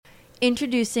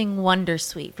Introducing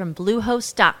Wondersuite from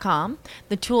Bluehost.com,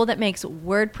 the tool that makes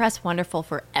WordPress wonderful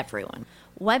for everyone.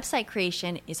 Website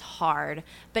creation is hard,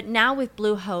 but now with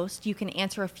Bluehost, you can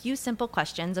answer a few simple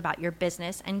questions about your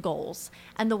business and goals,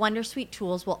 and the Wondersuite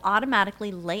tools will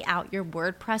automatically lay out your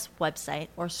WordPress website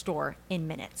or store in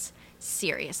minutes.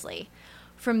 Seriously.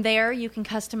 From there, you can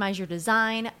customize your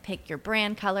design, pick your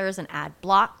brand colors, and add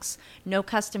blocks. No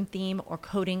custom theme or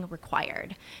coding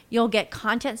required. You'll get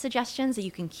content suggestions that you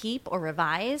can keep or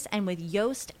revise, and with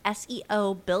Yoast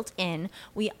SEO built in,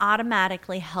 we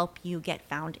automatically help you get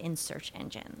found in search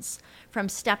engines. From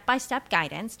step-by-step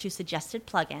guidance to suggested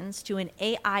plugins to an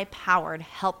AI-powered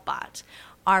help bot,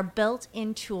 our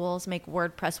built-in tools make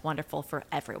WordPress wonderful for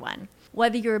everyone.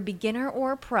 Whether you're a beginner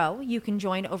or a pro, you can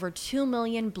join over 2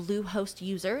 million Bluehost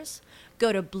users.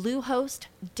 Go to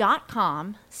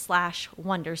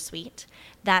bluehost.com/wondersuite.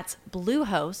 That's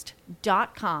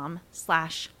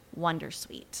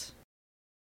bluehost.com/wondersuite.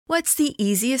 What's the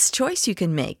easiest choice you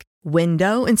can make?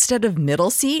 Window instead of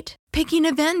middle seat? Picking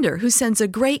a vendor who sends a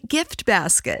great gift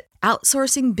basket?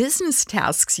 Outsourcing business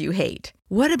tasks you hate?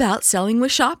 What about selling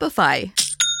with Shopify?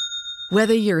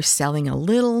 Whether you're selling a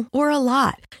little or a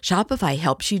lot, Shopify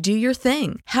helps you do your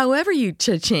thing, however you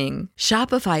cha-ching.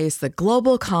 Shopify is the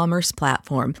global commerce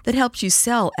platform that helps you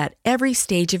sell at every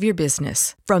stage of your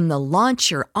business. From the launch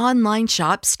your online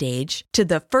shop stage to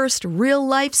the first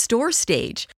real-life store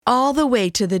stage, all the way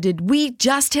to the did we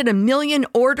just hit 1 million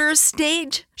orders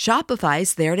stage?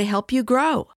 Shopify's there to help you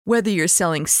grow. Whether you're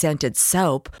selling scented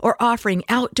soap or offering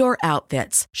outdoor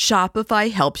outfits,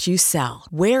 Shopify helps you sell.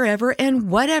 Wherever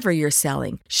and whatever you're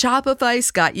selling,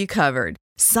 Shopify's got you covered.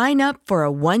 Sign up for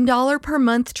a $1 per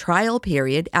month trial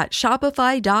period at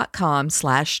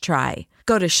shopify.com/try.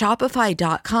 Go to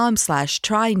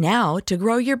shopify.com/try now to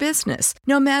grow your business,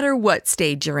 no matter what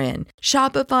stage you're in.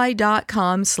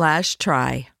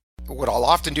 Shopify.com/try. What I'll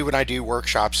often do when I do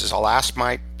workshops is I'll ask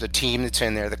the team that's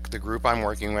in there, the group I'm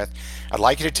working with, I'd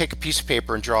like you to take a piece of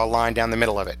paper and draw a line down the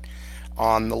middle of it.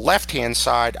 On the left-hand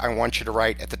side, I want you to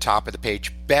write at the top of the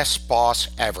page, best boss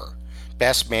ever,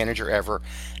 best manager ever.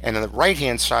 And on the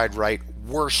right-hand side, write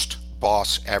worst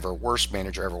boss ever, worst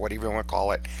manager ever, whatever you want to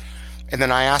call it. And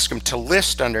then I ask them to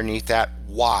list underneath that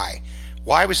why.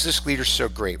 Why was this leader so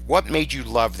great? What made you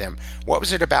love them? What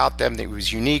was it about them that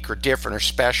was unique or different or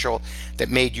special that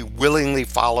made you willingly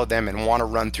follow them and want to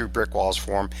run through brick walls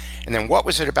for them? And then what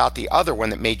was it about the other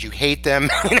one that made you hate them,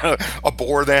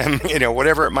 abhor them,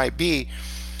 whatever it might be?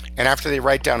 And after they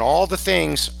write down all the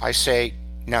things, I say,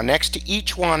 now next to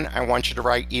each one, I want you to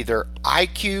write either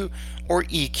IQ or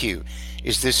EQ.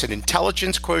 Is this an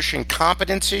intelligence quotient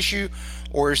competence issue?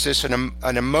 Or is this an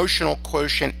emotional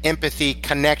quotient, empathy,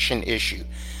 connection issue?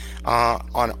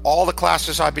 On all the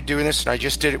classes I've been doing this, and I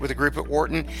just did it with a group at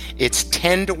Wharton, it's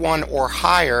 10-to-1 or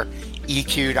higher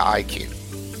EQ to IQ.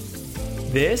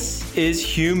 This is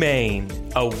Humane,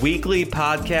 a weekly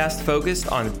podcast focused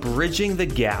on bridging the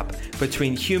gap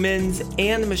between humans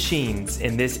and machines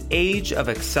in this age of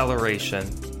acceleration.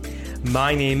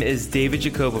 My name is David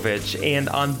Jakobovich, and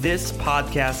on this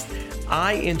podcast,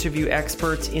 I interview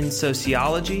experts in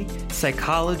sociology,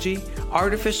 psychology,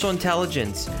 artificial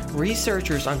intelligence,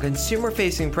 researchers on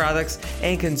consumer-facing products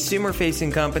and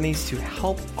consumer-facing companies to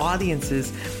help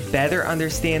audiences better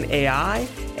understand AI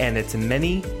and its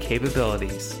many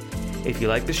capabilities. If you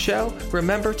like the show,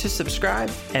 remember to subscribe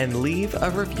and leave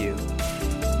a review.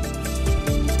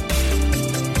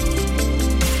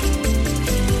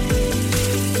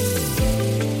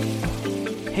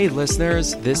 Hey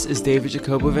listeners, this is David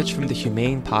Jakobovich from the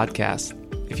Humane Podcast.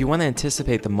 If you want to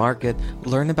anticipate the market,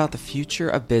 learn about the future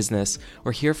of business,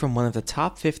 or hear from one of the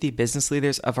top 50 business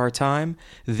leaders of our time,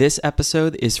 this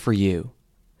episode is for you.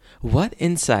 What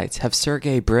insights have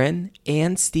Sergey Brin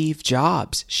and Steve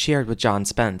Jobs shared with John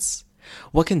Spence?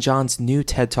 What can John's new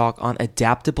TED Talk on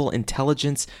adaptable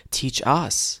intelligence teach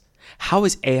us? How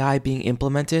is AI being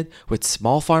implemented with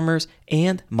small farmers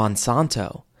and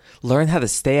Monsanto? Learn how to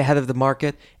stay ahead of the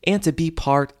market and to be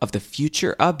part of the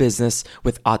future of business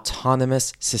with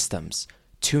autonomous systems.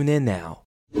 Tune in now.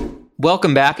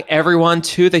 Welcome back, everyone,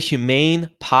 to the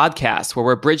Humane Podcast, where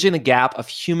we're bridging the gap of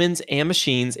humans and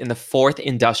machines in the fourth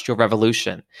industrial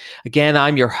revolution. Again,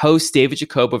 I'm your host, David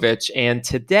Jakobovich, and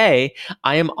today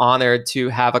I am honored to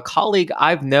have a colleague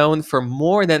I've known for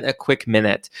more than a quick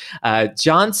minute.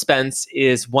 John Spence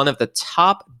is one of the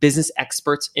top business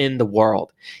experts in the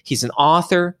world. He's an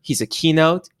author, he's a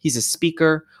keynote, he's a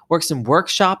speaker, works in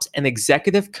workshops and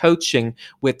executive coaching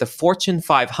with the Fortune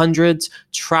 500s,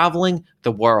 traveling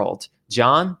the world.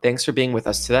 John, thanks for being with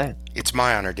us today. It's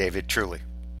my honor, David, truly.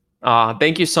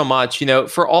 Thank you so much.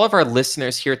 For all of our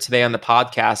listeners here today on the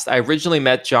podcast, I originally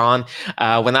met John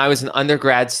when I was an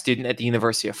undergrad student at the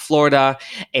University of Florida.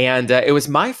 And it was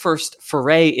my first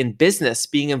foray in business,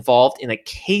 being involved in a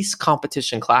case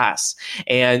competition class.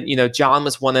 And, John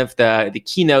was one of the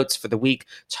keynotes for the week,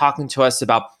 talking to us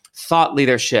about thought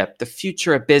leadership, the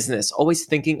future of business, always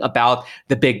thinking about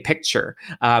the big picture.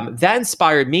 That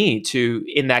inspired me to,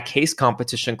 in that case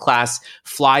competition class,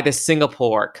 fly to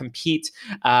Singapore, compete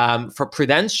for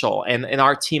Prudential. And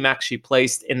our team actually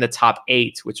placed in the top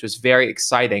 8, which was very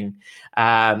exciting.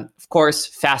 Of course,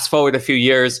 fast forward a few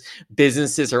years,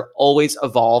 businesses are always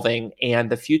evolving, and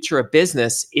the future of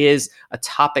business is a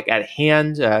topic at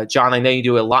hand. John, I know you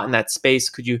do a lot in that space.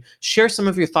 Could you share some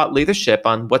of your thought leadership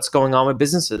on what's going on with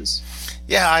businesses?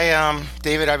 Yeah,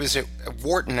 David, I was at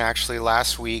Wharton actually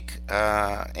last week,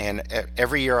 and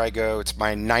every year I go. It's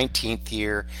my 19th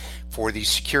year for the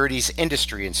Securities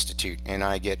Industry Institute, and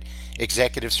I get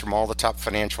executives from all the top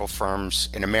financial firms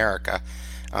in America,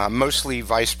 mostly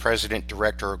vice president,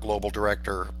 director, or global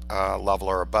director level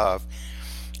or above.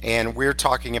 And we're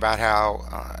talking about how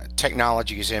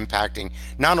technology is impacting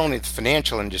not only the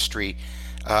financial industry,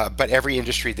 but every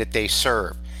industry that they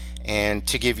serve. And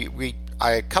to give you,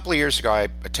 a couple of years ago, I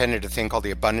attended a thing called the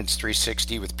Abundance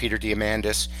 360 with Peter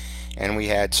Diamandis, and we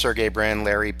had Sergey Brin,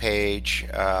 Larry Page,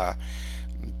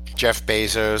 Jeff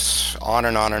Bezos, on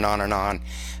and on and on and on,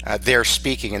 there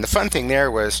speaking. And the fun thing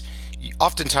there was,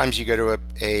 oftentimes you go to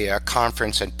a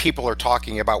conference and people are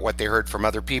talking about what they heard from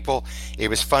other people. It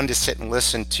was fun to sit and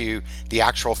listen to the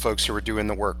actual folks who were doing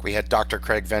the work. We had Dr.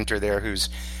 Craig Venter there, who's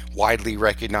widely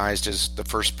recognized as the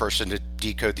first person to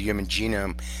decode the human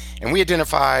genome. And we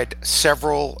identified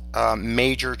several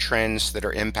major trends that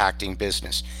are impacting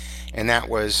business. And that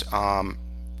was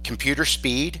computer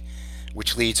speed,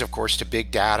 which leads, of course, to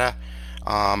big data,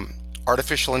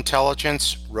 artificial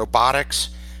intelligence, robotics,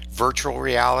 virtual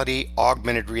reality,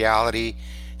 augmented reality,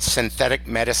 synthetic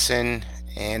medicine,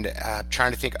 and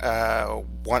trying to think,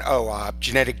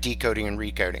 genetic decoding and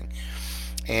recoding.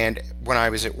 And when I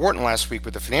was at Wharton last week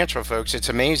with the financial folks, it's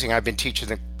amazing. I've been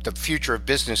teaching the future of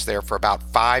business there for about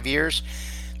 5 years.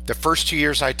 The first 2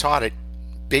 years I taught it,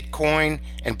 Bitcoin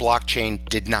and blockchain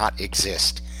did not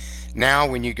exist. Now,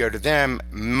 when you go to them,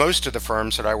 most of the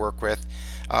firms that I work with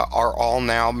are all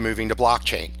now moving to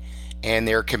blockchain. And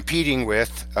they're competing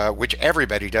with, which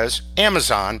everybody does,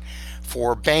 Amazon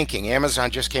for banking.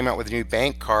 Amazon just came out with a new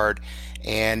bank card,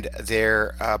 and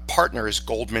their partner is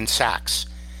Goldman Sachs.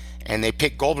 And they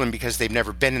picked Goldman because they've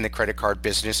never been in the credit card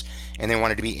business, and they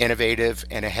wanted to be innovative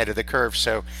and ahead of the curve.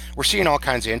 So we're seeing all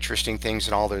kinds of interesting things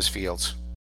in all those fields.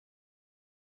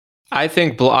 I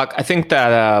think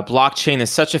that blockchain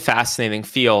is such a fascinating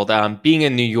field. Being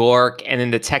in New York and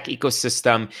in the tech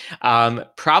ecosystem,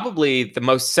 probably the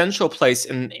most central place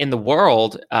in the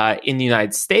world, in the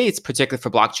United States, particularly for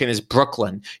blockchain, is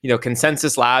Brooklyn.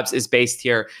 Consensus Labs is based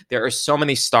here. There are so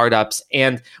many startups,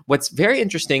 and what's very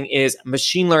interesting is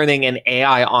machine learning and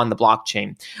AI on the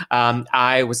blockchain.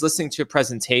 I was listening to a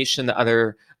presentation the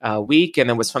other week, and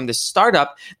it was from this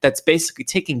startup that's basically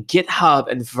taking GitHub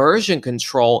and version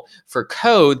control for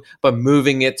code, but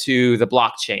moving it to the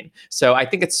blockchain. So I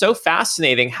think it's so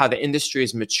fascinating how the industry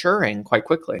is maturing quite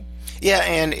quickly. Yeah,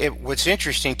 and what's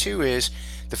interesting too is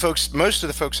most of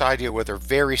the folks I deal with are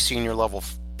very senior level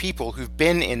people who've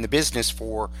been in the business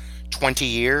for 20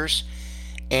 years,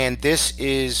 and this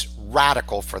is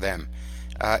radical for them.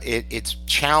 It's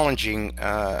challenging.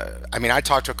 I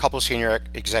talked to a couple of senior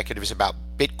executives about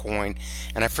Bitcoin,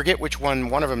 and I forget which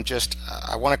one of them just,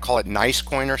 I want to call it Nice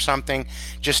Coin or something,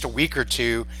 just a week or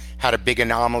two had a big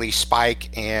anomaly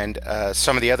spike, and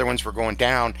some of the other ones were going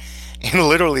down. And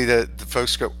literally the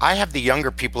folks go, I have the younger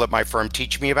people at my firm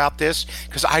teach me about this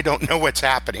because I don't know what's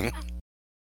happening.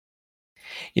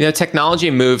 Technology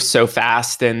moves so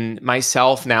fast, and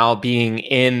myself now being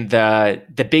in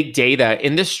the big data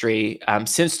industry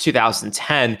since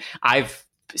 2010, I've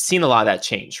seen a lot of that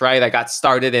change, right? I got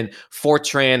started in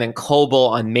Fortran and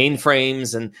COBOL on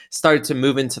mainframes and started to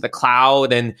move into the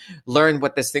cloud and learn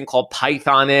what this thing called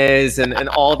Python is and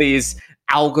all these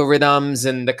algorithms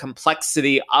and the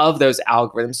complexity of those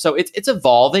algorithms. So it's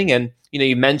evolving. And,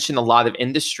 you mentioned a lot of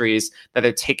industries that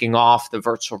are taking off: the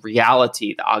virtual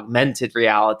reality, the augmented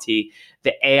reality,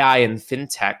 the AI and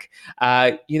fintech.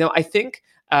 I think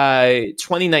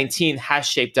 2019 has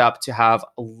shaped up to have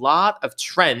a lot of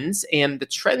trends, and the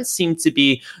trends seem to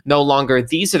be no longer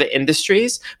these are the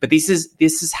industries, but this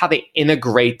is how they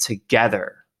integrate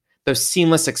together, those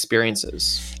seamless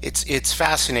experiences. It's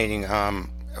fascinating.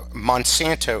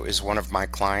 Monsanto is one of my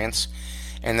clients,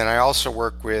 and then I also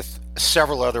work with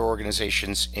several other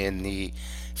organizations in the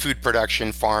food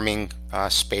production, farming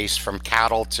space, from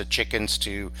cattle to chickens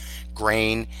to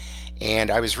grain. And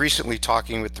I was recently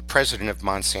talking with the president of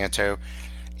Monsanto,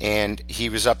 and he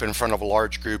was up in front of a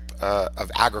large group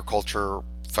of agriculture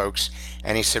folks,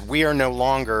 and he said, we are no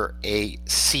longer a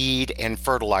seed and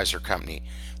fertilizer company.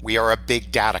 We are a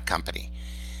big data company.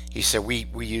 He said, we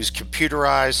use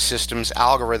computerized systems,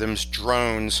 algorithms,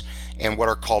 drones, and what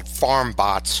are called farm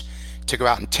bots to go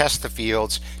out and test the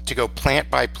fields, to go plant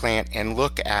by plant and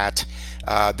look at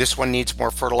this one needs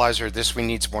more fertilizer, this one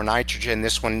needs more nitrogen,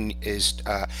 this one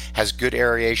has good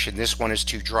aeration, this one is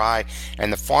too dry.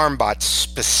 And the farm bot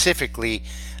specifically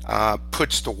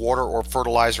puts the water or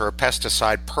fertilizer or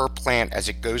pesticide per plant as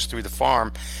it goes through the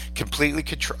farm, completely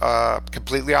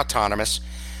autonomous.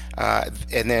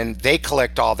 And then they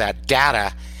collect all that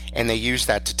data, and they use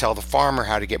that to tell the farmer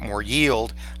how to get more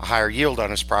yield, a higher yield on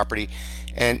his property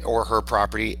and or her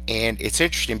property. And it's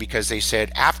interesting because they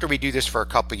said after we do this for a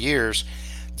couple of years,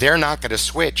 they're not going to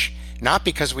switch, not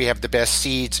because we have the best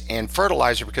seeds and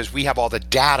fertilizer, because we have all the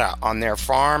data on their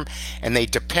farm, and they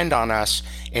depend on us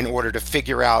in order to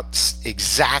figure out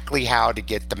exactly how to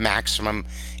get the maximum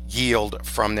yield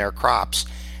from their crops.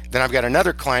 Then I've got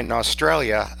another client in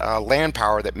Australia, Land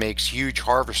Power, that makes huge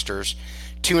harvesters.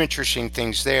 Two interesting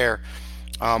things there.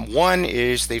 One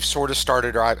is they've sort of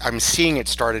started, or I'm seeing it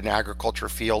started in agriculture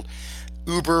field,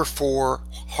 Uber for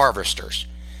harvesters.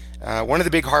 One of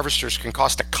the big harvesters can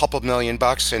cost a couple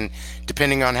 $1,000,000, and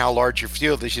depending on how large your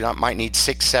field is, you might need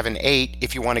 6, 7, 8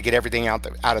 if you want to get everything out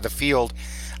of the field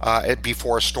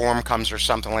before a storm comes or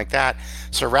something like that.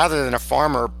 So rather than a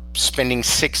farmer spending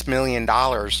 $6 million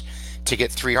to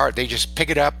get 3 harvests, they just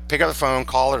pick up the phone,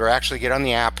 call it, or actually get on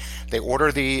the app. They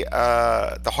order the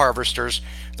harvesters.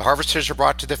 The harvesters are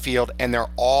brought to the field, and they're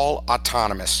all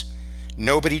autonomous.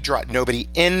 Nobody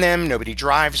in them. Nobody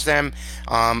drives them.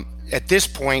 At this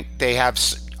point, they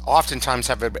oftentimes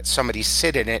have somebody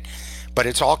sit in it, but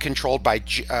it's all controlled by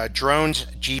drones,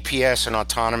 GPS, and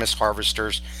autonomous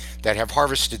harvesters that have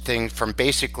harvested things from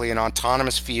basically an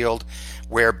autonomous field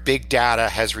where big data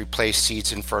has replaced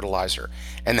seeds and fertilizer.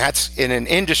 And that's in an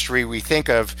industry we think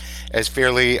of as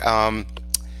fairly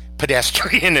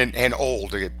pedestrian and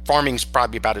old. Farming's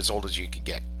probably about as old as you could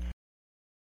get.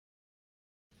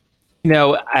 You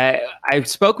know, I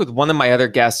spoke with one of my other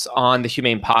guests on the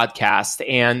Humane podcast,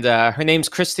 and her name's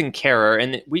Kristen Kehrer,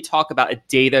 and we talk about a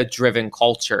data-driven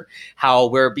culture, how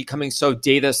we're becoming so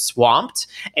data swamped,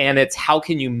 and it's how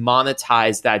can you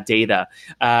monetize that data?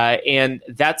 And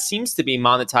that seems to be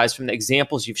monetized from the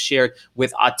examples you've shared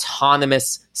with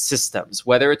autonomous systems,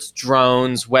 whether it's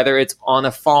drones, whether it's on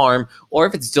a farm, or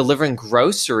if it's delivering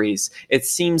groceries. It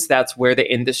seems that's where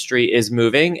the industry is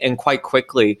moving, and quite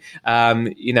quickly.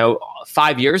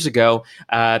 5 years ago,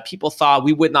 people thought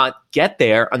we would not get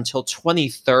there until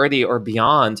 2030 or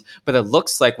beyond, but it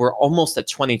looks like we're almost at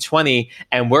 2020,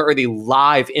 and we're already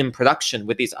live in production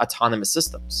with these autonomous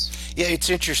systems. Yeah, it's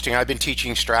interesting. I've been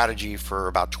teaching strategy for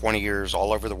about 20 years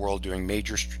all over the world, doing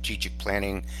major strategic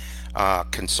planning,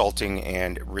 consulting,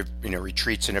 and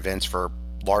retreats and events for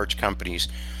large companies.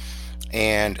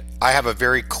 And I have a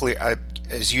very clear,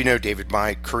 as you know, David,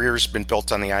 my career has been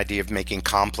built on the idea of making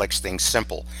complex things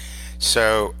simple.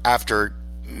 So after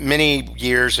many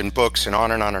years and books and on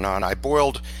and on and on, I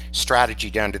boiled strategy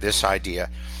down to this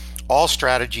idea. All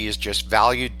strategy is just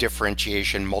value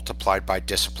differentiation multiplied by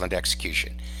disciplined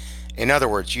execution. In other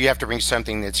words, you have to bring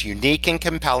something that's unique and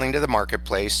compelling to the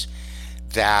marketplace,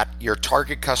 that your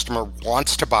target customer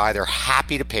wants to buy, they're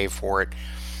happy to pay for it,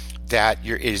 that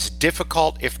it is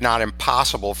difficult, if not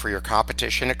impossible, for your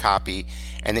competition to copy,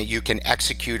 and that you can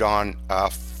execute on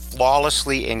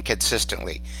flawlessly and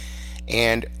consistently.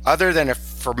 And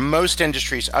for most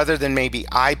industries, other than maybe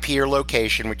IP or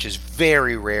location, which is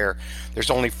very rare, there's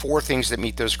only 4 things that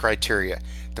meet those criteria: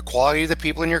 the quality of the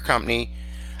people in your company,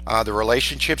 the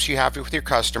relationships you have with your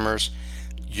customers,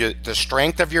 the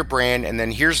strength of your brand, and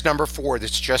then here's number 4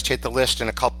 that's just hit the list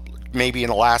maybe in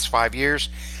the last 5 years: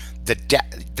 the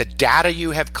data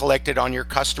you have collected on your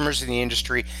customers in the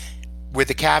industry, with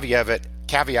the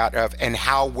caveat of and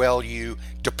how well you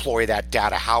deploy that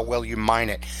data, how well you mine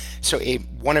it. So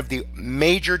one of the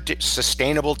major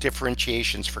sustainable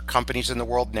differentiations for companies in the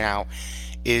world now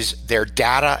is their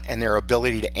data and their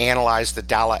ability to analyze the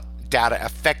data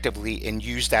effectively and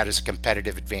use that as a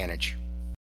competitive advantage.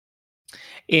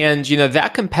 And,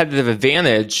 that competitive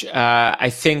advantage, I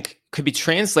think, could be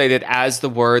translated as the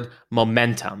word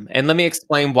momentum. And let me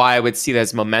explain why I would see it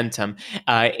as momentum.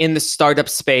 In the startup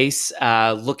space,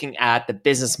 looking at the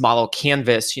business model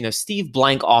canvas, Steve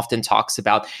Blank often talks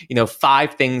about,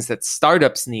 5 things that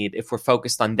startups need if we're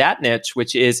focused on that niche,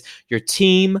 which is your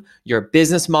team, your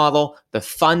business model, the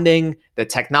funding, the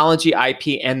technology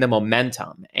IP, and the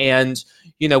momentum. And,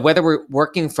 whether we're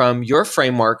working from your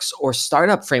frameworks or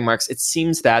startup frameworks, it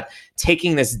seems that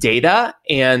taking this data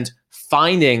and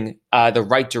finding the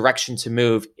right direction to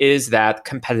move is that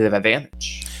competitive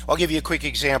advantage. I'll give you a quick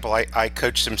example. I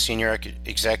coach some senior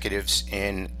executives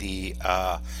in the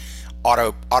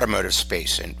automotive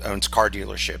space and owns car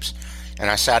dealerships.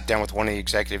 And I sat down with one of the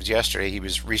executives yesterday. He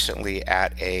was recently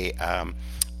at a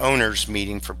owners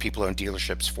meeting for people who own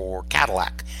dealerships for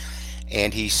Cadillac.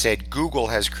 And he said Google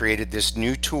has created this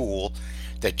new tool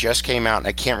that just came out, and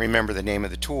I can't remember the name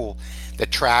of the tool,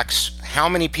 that tracks how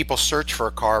many people search for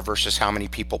a car versus how many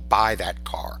people buy that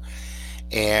car.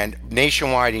 And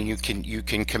nationwide, and you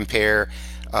can compare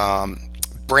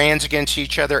brands against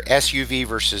each other, SUV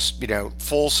versus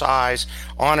full size,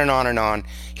 on and on and on.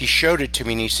 He showed it to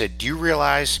me and he said, "Do you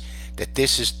realize that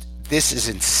this is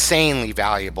insanely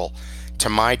valuable to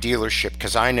my dealership,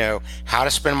 because I know how to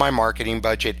spend my marketing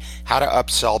budget, how to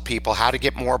upsell people, how to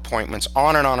get more appointments,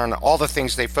 on and on, all the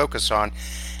things they focus on."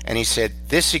 And he said,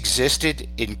 "This existed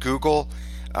in Google,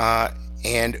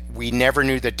 and we never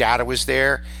knew the data was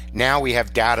there. Now we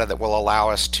have data that will allow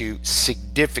us to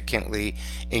significantly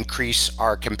increase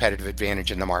our competitive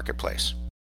advantage in the marketplace."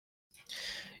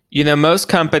 Most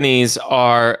companies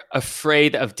are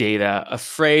afraid of data,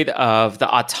 afraid of the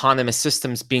autonomous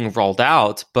systems being rolled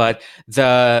out. But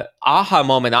the aha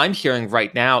moment I'm hearing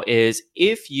right now is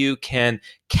if you can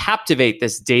captivate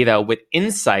this data with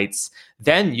insights,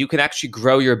 then you can actually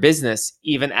grow your business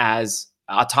even as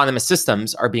autonomous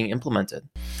systems are being implemented.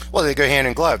 Well, they go hand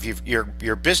in glove.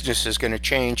 Your business is going to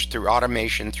change through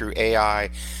automation, through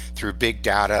AI, through big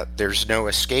data. There's no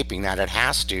escaping that. It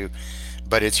has to.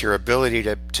 But it's your ability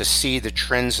to see the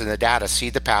trends in the data, see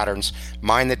the patterns,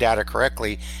 mine the data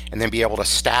correctly, and then be able to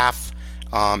staff,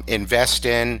 invest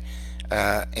in,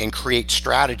 and create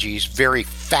strategies, very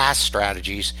fast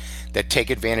strategies that take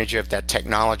advantage of that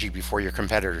technology before your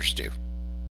competitors do.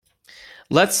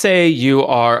 Let's say you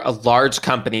are a large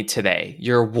company today.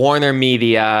 You're Warner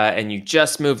Media and you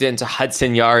just moved into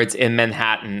Hudson Yards in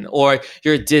Manhattan, or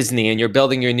you're Disney and you're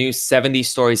building your new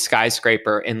 70-story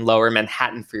skyscraper in Lower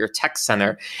Manhattan for your tech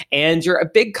center. And you're a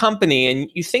big company and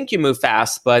you think you move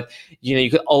fast, but you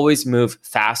could always move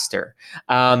faster.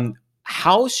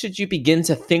 How should you begin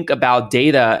to think about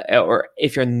data, or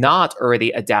if you're not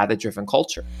already a data-driven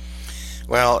culture?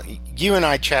 Well, you and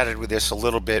I chatted with this a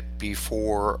little bit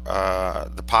before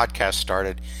the podcast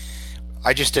started.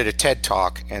 I just did a TED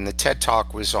Talk, and the TED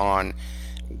Talk was on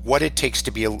what it takes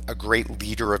to be a great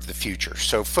leader of the future.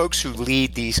 So folks who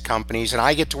lead these companies, and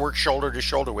I get to work shoulder to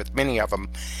shoulder with many of them.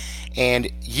 And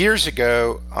years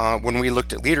ago, when we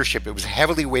looked at leadership, it was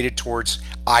heavily weighted towards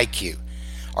IQ.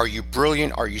 Are you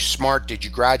brilliant? Are you smart? Did you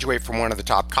graduate from one of the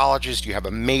top colleges? Do you have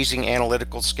amazing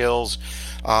analytical skills?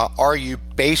 Are you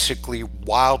basically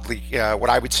wildly, what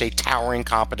I would say, towering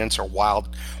competence, or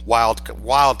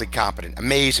wildly competent,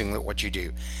 amazing at what you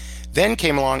do? Then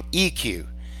came along EQ.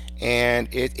 And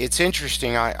it's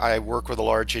interesting. I work with a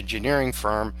large engineering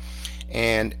firm,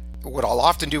 and what I'll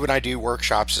often do when I do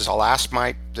workshops is I'll ask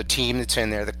the team that's in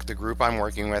there, the group I'm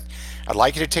working with, I'd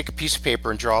like you to take a piece of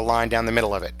paper and draw a line down the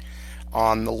middle of it.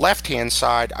 On the left-hand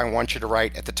side, I want you to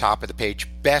write at the top of the page,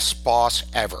 best boss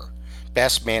ever,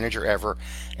 best manager ever.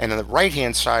 And on the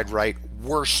right-hand side, write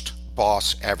worst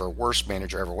boss ever, worst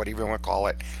manager ever, whatever you want to call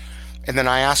it. And then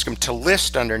I ask them to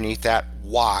list underneath that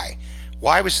why.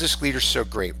 Why was this leader so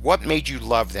great? What made you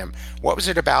love them? What was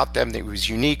it about them that was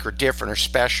unique or different or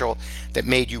special that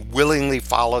made you willingly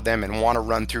follow them and want to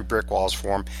run through brick walls for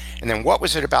them? And then what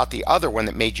was it about the other one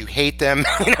that made you hate them,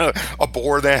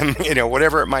 abhor them,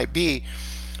 whatever it might be?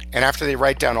 And after they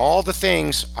write down all the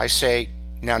things, I say,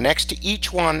 now next to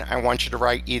each one, I want you to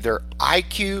write either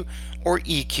IQ or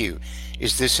EQ.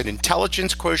 Is this an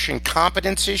intelligence quotient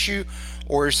competence issue?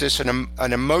 Or is this an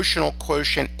emotional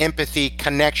quotient, empathy,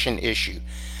 connection issue?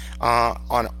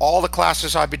 On all the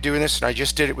classes I've been doing this, and I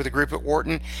just did it with a group at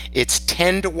Wharton, it's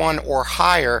 10-to-1 or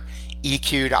higher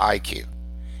EQ to IQ.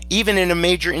 Even in a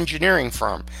major engineering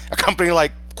firm, a company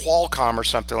like Qualcomm or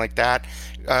something like that,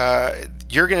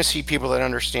 you're going to see people that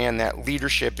understand that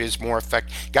leadership is more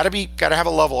effective. Got to have a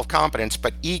level of competence,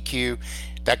 but EQ,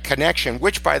 that connection,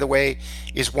 which by the way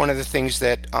is one of the things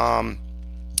that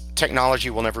technology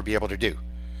will never be able to do.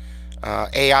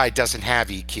 AI doesn't have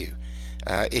EQ.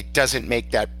 It doesn't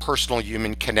make that personal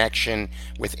human connection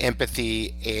with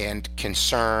empathy and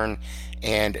concern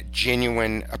and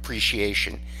genuine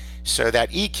appreciation. So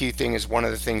that EQ thing is one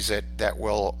of the things that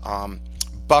will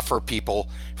buffer people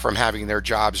from having their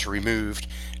jobs removed,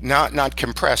 not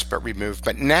compressed, but removed.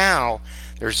 But now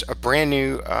there's a brand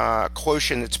new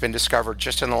quotient that's been discovered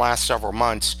just in the last several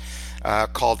months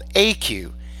called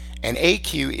AQ. And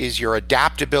AQ is your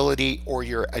adaptability or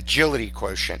your agility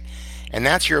quotient. And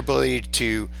that's your ability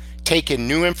to take in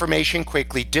new information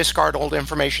quickly, discard old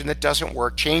information that doesn't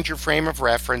work, change your frame of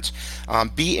reference,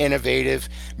 be innovative,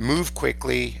 move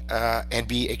quickly, and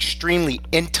be extremely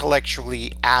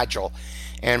intellectually agile.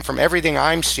 And from everything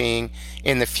I'm seeing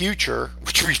in the future,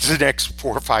 which is the next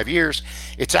 4 or 5 years,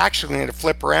 it's actually going to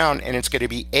flip around, and it's going to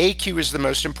be AQ is the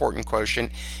most important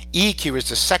quotient, EQ is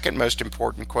the second most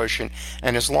important quotient,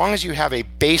 and as long as you have a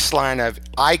baseline of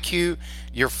IQ,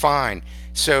 you're fine.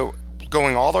 So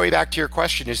going all the way back to your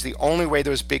question, is the only way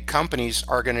those big companies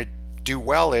are going to do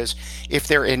well is if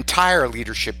their entire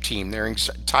leadership team, their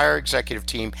entire executive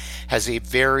team has a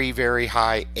very, very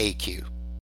high AQ.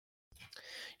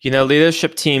 You know,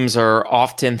 leadership teams are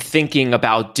often thinking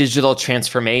about digital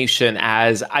transformation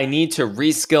as I need to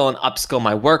reskill and upskill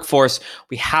my workforce.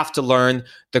 We have to learn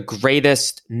the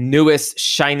greatest, newest,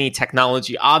 shiny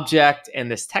technology object in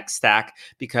this tech stack,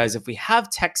 because if we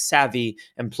have tech savvy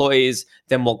employees,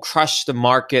 then we'll crush the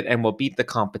market and we'll beat the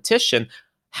competition.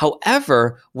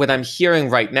 However, what I'm hearing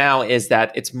right now is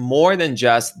that it's more than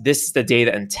just this is the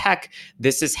data and tech.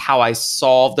 This is how I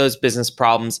solve those business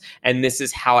problems, and this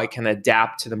is how I can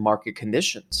adapt to the market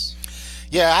conditions.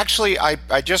 Yeah, actually, I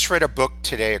just read a book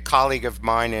today. A colleague of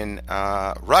mine in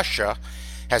Russia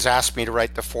has asked me to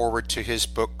write the foreword to his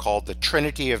book called The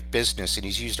Trinity of Business, and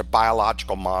he's used a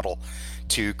biological model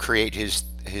to create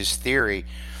his theory.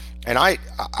 And I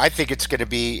think it's going to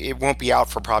be, it won't be out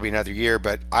for probably another year,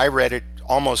 but I read it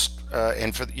almost,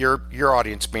 and for your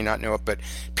audience may not know it, but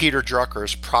Peter Drucker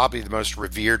is probably the most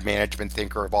revered management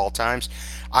thinker of all times.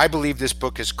 I believe this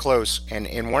book is close,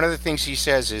 and one of the things he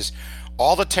says is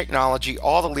all the technology,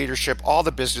 all the leadership, all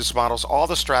the business models, all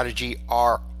the strategy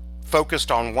are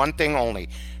focused on one thing only: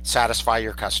 satisfy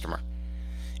your customer.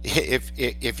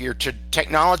 If your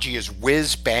technology is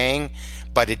whiz bang,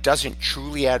 but it doesn't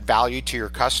truly add value to your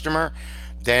customer,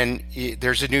 then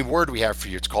there's a new word we have for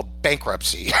you. It's called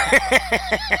bankruptcy.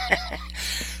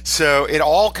 So it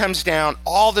all comes down,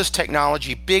 all this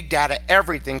technology, big data,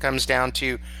 everything comes down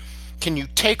to, can you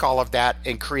take all of that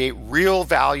and create real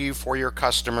value for your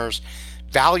customers,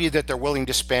 value that they're willing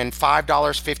to spend $5,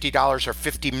 $50, or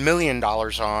 $50 million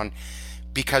on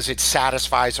because it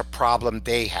satisfies a problem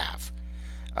they have.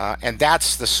 And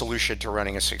that's the solution to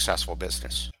running a successful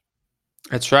business.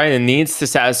 That's right. It needs to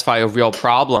satisfy a real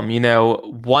problem. You know,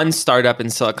 one startup in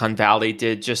Silicon Valley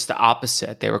did just the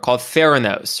opposite. They were called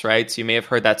Theranos, right? So you may have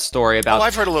heard that story about. Oh,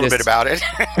 I've heard a little bit about it.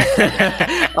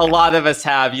 A lot of us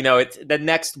have. You know, it's the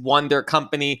next wonder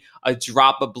company, a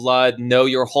drop of blood, know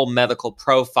your whole medical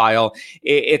profile.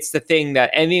 It's the thing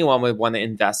that anyone would want to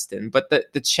invest in. But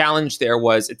the challenge there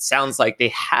was, it sounds like they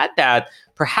had that,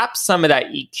 perhaps some of that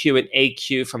EQ and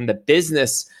AQ from the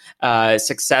business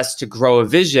success to grow a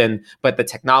vision, but the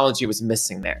technology was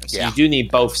missing there. So you do need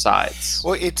both sides.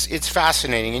 Well, it's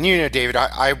fascinating. And you know, David,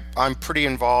 I'm pretty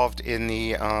involved in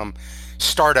the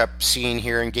startup scene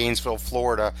here in Gainesville,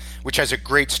 Florida, which has a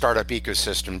great startup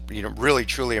ecosystem, you know, really,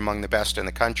 truly among the best in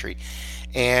the country.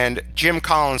 And Jim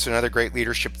Collins, another great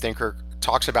leadership thinker,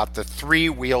 talks about the 3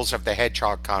 wheels of the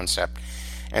hedgehog concept.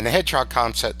 And the hedgehog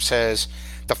concept says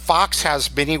the fox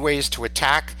has many ways to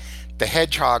attack. The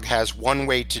hedgehog has one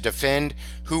way to defend.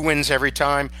 Who wins every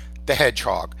time? The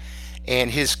hedgehog.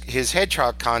 And his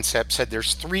hedgehog concept said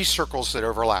there's 3 circles that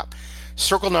overlap.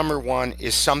 Circle number 1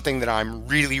 is something that I'm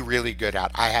really, really good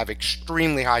at. I have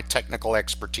extremely high technical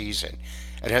expertise in.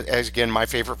 And as again, my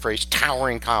favorite phrase,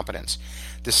 towering competence.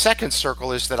 The second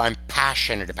circle is that I'm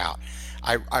passionate about.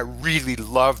 I really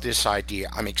love this idea.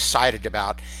 I'm excited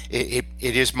about it.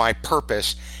 It is my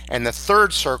purpose. And the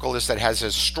third circle is that it has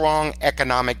a strong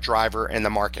economic driver in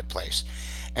the marketplace.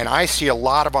 And I see a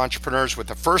lot of entrepreneurs with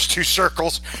the first 2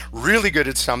 circles really good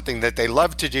at something that they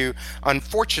love to do.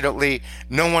 Unfortunately,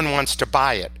 no one wants to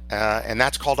buy it. And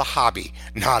that's called a hobby,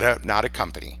 not a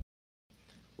company.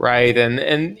 Right.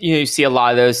 And you know, you see a lot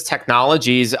of those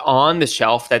technologies on the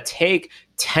shelf that take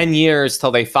 10 years till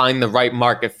they find the right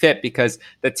market fit, because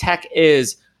the tech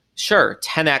is sure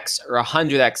 10x or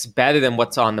 100x better than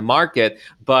what's on the market,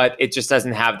 but it just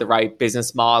doesn't have the right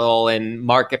business model and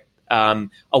market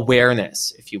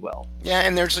awareness, if you will. Yeah,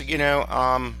 and there's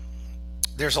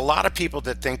there's a lot of people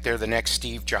that think they're the next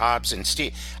Steve Jobs. And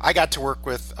I got to work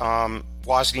with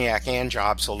Wozniak and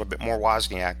Jobs, a little bit more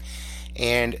Wozniak.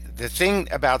 And the thing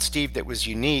about Steve that was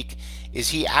unique is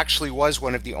he actually was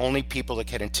one of the only people that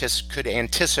could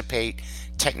anticipate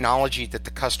technology that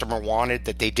the customer wanted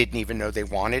that they didn't even know they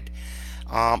wanted.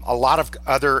 A lot of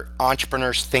other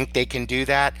entrepreneurs think they can do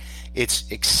that.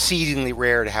 It's exceedingly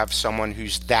rare to have someone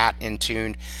who's that in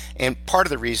tune. And part of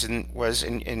the reason was,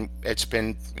 and it's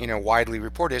been widely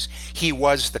reported, is he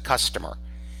was the customer.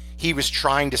 He was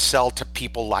trying to sell to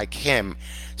people like him.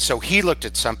 So he looked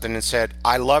at something and said,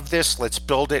 I love this, let's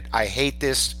build it. I hate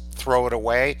this, throw it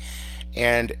away.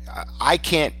 And I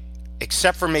can't,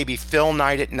 except for maybe Phil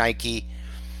Knight at Nike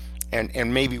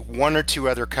and maybe one or two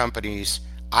other companies,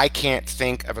 I can't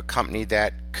think of a company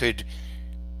that could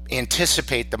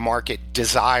anticipate the market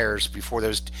desires before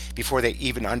they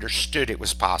even understood it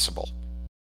was possible.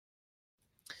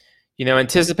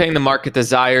 Anticipating the market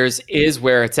desires is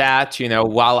where it's at.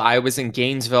 While I was in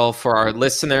Gainesville, for our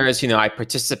listeners, I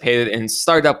participated in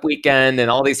Startup Weekend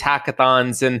and all these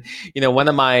hackathons. And, one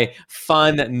of my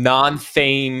fun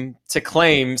non-fame to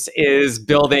claims is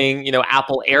building,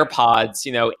 Apple AirPods,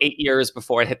 8 years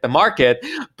before it hit the market.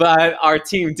 But our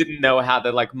team didn't know how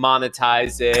to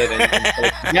monetize it and put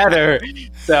it together.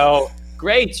 So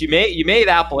great, you made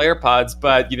Apple AirPods,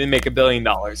 but you didn't make $1 billion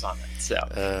on it. So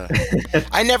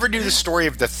I never knew the story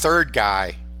of the third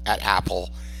guy at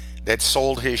Apple that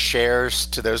sold his shares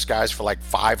to those guys for like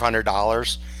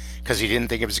 $500 because he didn't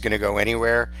think it was going to go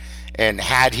anywhere. And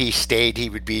had he stayed,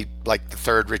 he would be like the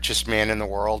third richest man in the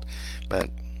world. But,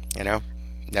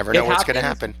 never know what's going to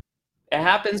happen. It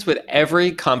happens with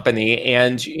every company.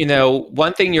 And,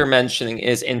 one thing you're mentioning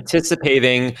is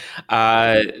anticipating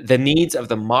the needs of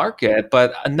the market.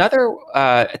 But another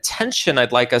attention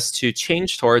I'd like us to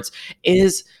change towards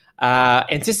is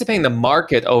anticipating the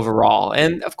market overall.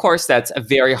 And of course, that's a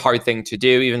very hard thing to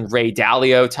do. Even Ray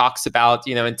Dalio talks about,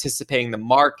 anticipating the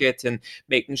market and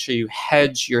making sure you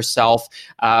hedge yourself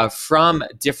from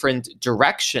different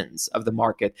directions of the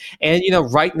market. And,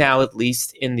 right now, at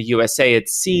least in the USA, it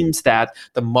seems that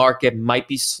the market might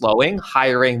be slowing.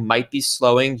 Hiring might be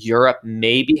slowing. Europe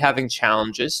may be having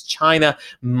challenges. China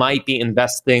might be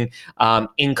investing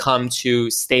income to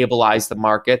stabilize the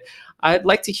market. I'd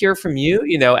like to hear from you,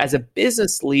 as a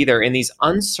business leader in these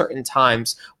uncertain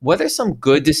times, what are some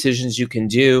good decisions you can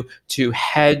do to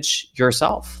hedge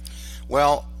yourself?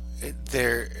 Well,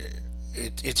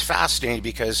 it's fascinating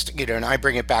because, and I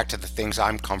bring it back to the things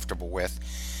I'm comfortable with.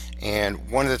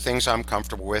 And one of the things I'm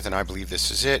comfortable with, and I believe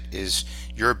this is it, is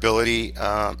your ability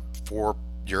for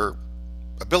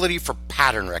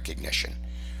pattern recognition.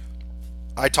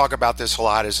 I talk about this a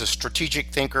lot as a strategic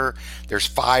thinker. There's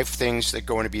 5 things that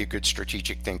go into be a good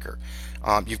strategic thinker.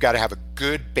 You've got to have a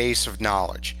good base of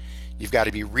knowledge. You've got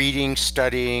to be reading,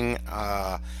 studying,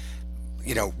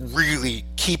 really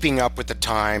keeping up with the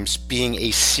times, being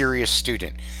a serious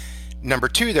student. Number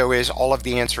 2, though, is all of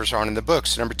the answers aren't in the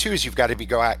books. Number 2 is you've got to be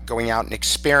going out and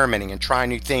experimenting and trying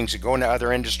new things and going to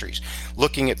other industries,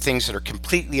 looking at things that are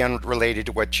completely unrelated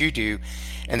to what you do.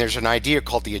 And there's an idea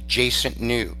called the adjacent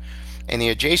new. And the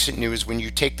adjacent new is when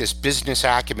you take this business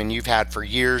acumen you've had for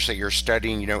years that you're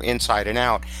studying, inside and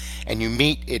out, and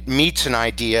it meets an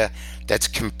idea that's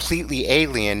completely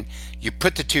alien. You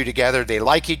put the two together, they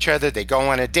like each other, they go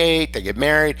on a date, they get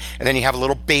married, and then you have a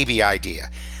little baby idea.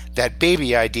 That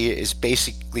baby idea is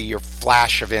basically your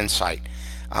flash of insight.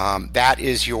 That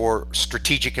is your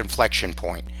strategic inflection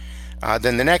point.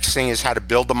 Then the next thing is how to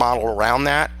build the model around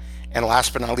that. And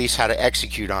last but not least, how to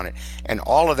execute on it. And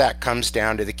all of that comes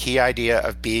down to the key idea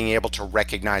of being able to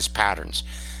recognize patterns.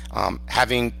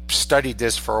 Having studied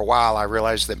this for a while, I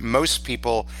realized that most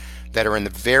people that are in the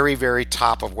very, very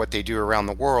top of what they do around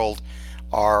the world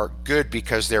are good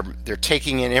because they're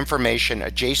taking in information,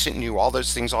 adjacent, new, all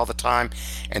those things all the time,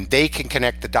 and they can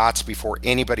connect the dots before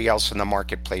anybody else in the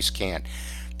marketplace can.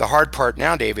 The hard part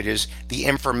now, David, is the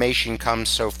information comes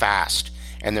so fast.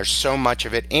 And there's so much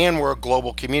of it, and we're a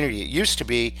global community. It used to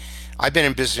be, I've been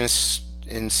in business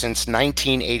since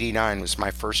 1989 was my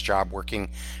first job working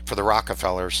for the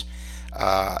Rockefellers.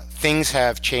 Things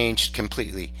have changed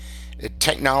completely.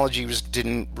 Technology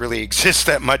didn't really exist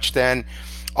that much then.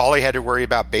 All I had to worry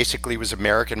about basically was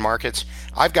American markets.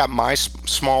 I've got my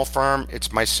small firm.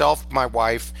 It's myself, my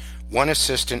wife, one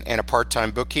assistant, and a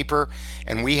part-time bookkeeper.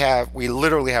 And we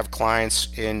literally have clients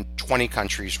in 20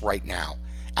 countries right now,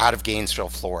 out of Gainesville,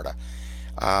 Florida.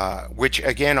 which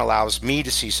again allows me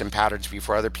to see some patterns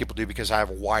before other people do because I have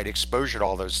a wide exposure to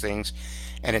all those things.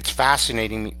 And it's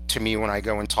fascinating to me when I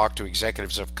go and talk to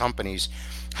executives of companies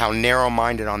how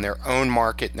narrow-minded on their own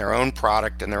market and their own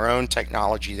product and their own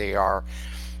technology they are,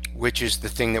 which is the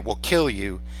thing that will kill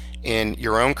you in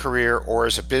your own career or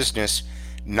as a business,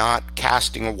 not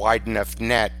casting a wide enough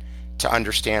net to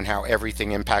understand how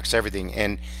everything impacts everything.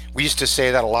 And we used to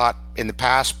say that a lot in the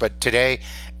past, but today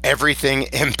everything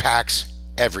impacts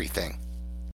everything.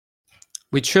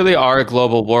 We truly are a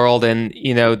global world, and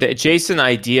the adjacent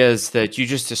ideas that you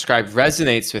just described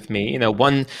resonates with me.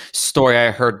 One story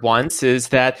I heard once is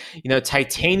that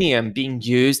titanium being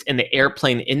used in the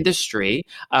airplane industry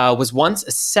was once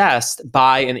assessed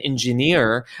by an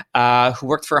engineer who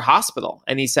worked for a hospital,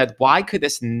 and he said, "Why could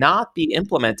this not be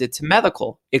implemented to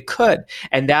medical?" It could,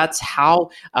 and that's how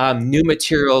new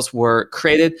materials were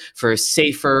created for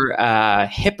safer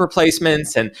hip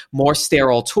replacements and more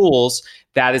sterile tools.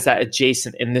 That is at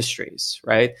adjacent industries,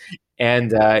 right?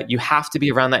 And you have to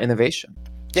be around that innovation.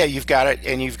 Yeah, you've got it,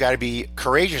 and you've got to be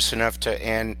courageous enough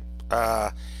and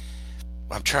I'm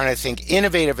trying to think,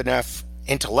 innovative enough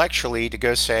intellectually to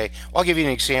go say, well, I'll give you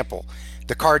an example.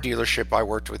 The car dealership I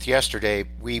worked with yesterday,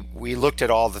 we looked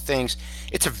at all the things.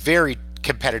 It's a very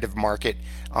competitive market.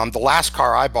 The last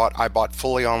car I bought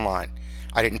fully online.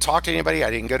 I didn't talk to anybody. I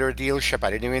didn't go to a dealership. I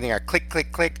didn't do anything. I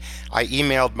click. I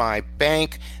emailed my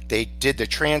bank. They did the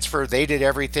transfer. They did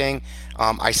everything.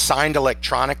 I signed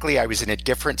electronically. I was in a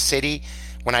different city.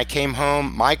 When I came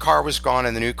home, my car was gone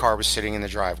and the new car was sitting in the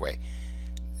driveway.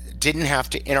 Didn't have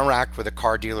to interact with a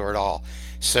car dealer at all.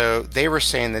 So they were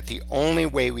saying that the only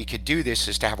way we could do this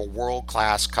is to have a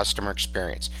world-class customer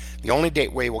experience. The only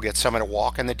way we'll get someone to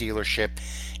walk in the dealership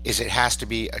is it has to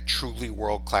be a truly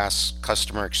world-class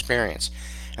customer experience.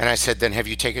 And I said, then have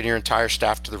you taken your entire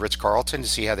staff to the Ritz-Carlton to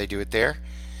see how they do it there?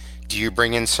 Do you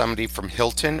bring in somebody from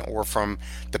Hilton or from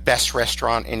the best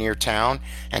restaurant in your town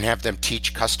and have them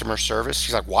teach customer service?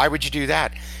 She's like, why would you do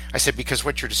that? I said, because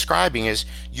what you're describing is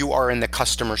you are in the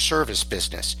customer service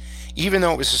business. Even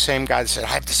though it was the same guy that said, I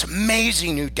have this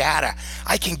amazing new data,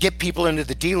 I can get people into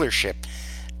the dealership.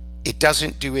 It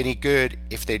doesn't do any good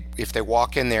if they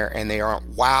walk in there and they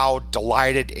aren't wowed,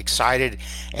 delighted, excited,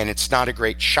 and it's not a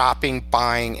great shopping,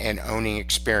 buying, and owning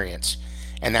experience.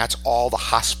 And that's all the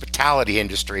hospitality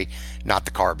industry, not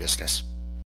the car business.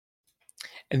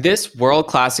 And this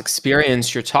world-class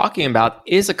experience you're talking about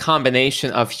is a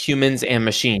combination of humans and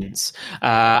machines.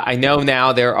 I know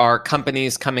now there are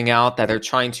companies coming out that are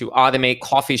trying to automate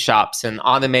coffee shops and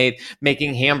automate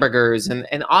making hamburgers, and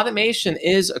automation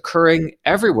is occurring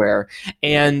everywhere.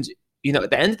 And at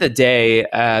the end of the day,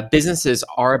 businesses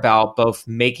are about both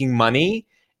making money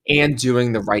and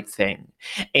doing the right thing.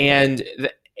 And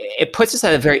it puts us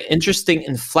at a very interesting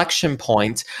inflection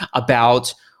point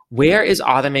about where is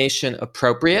automation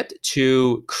appropriate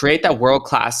to create that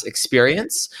world-class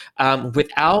experience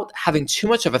without having too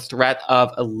much of a threat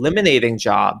of eliminating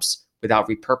jobs without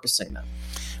repurposing them?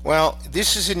 Well,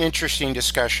 this is an interesting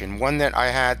discussion, one that I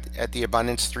had at the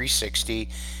Abundance 360,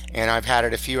 and I've had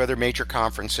at a few other major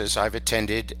conferences I've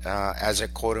attended as a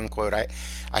quote-unquote, I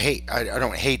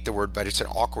don't hate the word, but it's an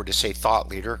awkward to say thought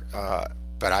leader,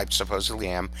 but I supposedly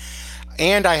am.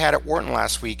 And I had at Wharton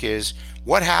last week is,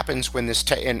 what happens when this,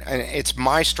 and it's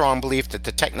my strong belief that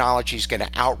the technology is going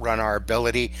to outrun our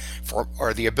ability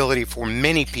or the ability for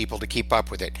many people to keep up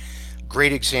with it.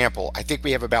 Great example. I think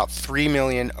we have about 3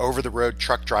 million over-the-road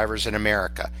truck drivers in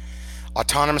America.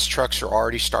 Autonomous trucks are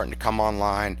already starting to come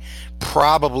online.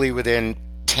 Probably within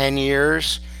 10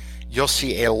 years, you'll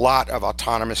see a lot of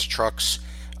autonomous trucks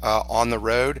on the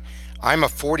road. I'm a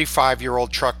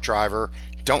 45-year-old truck driver,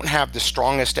 don't have the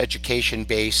strongest education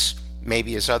base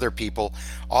maybe as other people.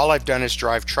 All I've done is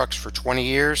drive trucks for 20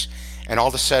 years, and all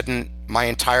of a sudden my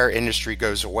entire industry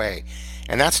goes away.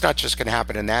 And that's not just going to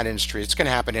happen in that industry. It's going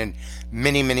to happen in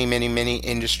many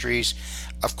industries.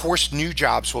 Of course, new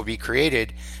jobs will be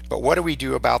created, but what do we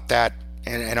do about that?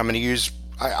 And I'm going to use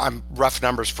I'm rough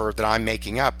numbers for that I'm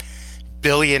making up. 1.5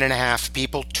 billion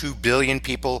people, 2 billion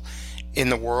people in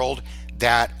the world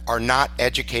that are not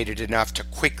educated enough to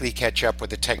quickly catch up with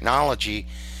the technology.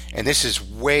 And this is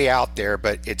way out there,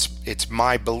 but it's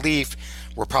my belief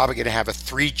we're probably going to have a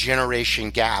 3-generation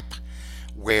gap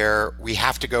where we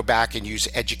have to go back and use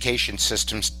education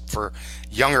systems for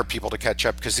younger people to catch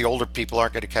up, because the older people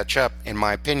aren't going to catch up, in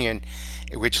my opinion,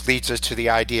 which leads us to the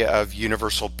idea of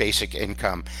universal basic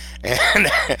income. And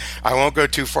I won't go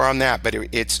too far on that, but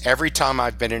it's every time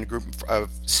I've been in a group of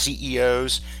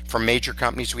CEOs from major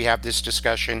companies, we have this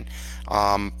discussion.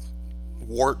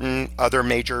 Wharton, other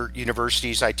major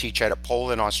universities I teach at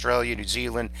Poland, Australia, New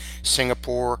Zealand,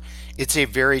 Singapore. It's a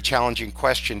very challenging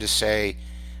question to say,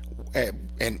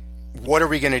 and what are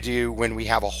we going to do when we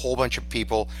have a whole bunch of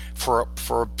people for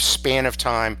a span of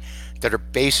time that are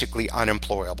basically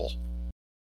unemployable?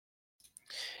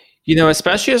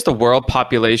 Especially as the world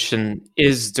population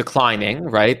is declining,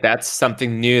 right? That's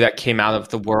something new that came out of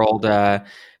the World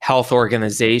Health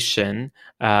Organization,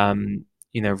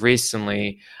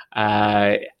 recently.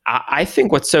 I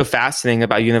think what's so fascinating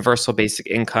about universal basic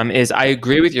income is I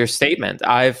agree with your statement.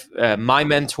 My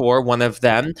mentor, one of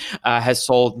them, has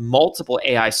sold multiple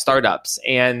AI startups,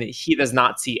 and he does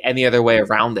not see any other way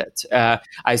around it.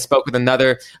 I spoke with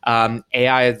another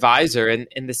AI advisor, and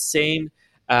the same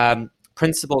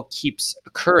principle keeps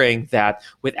occurring, that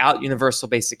without universal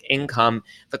basic income,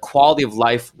 the quality of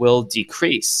life will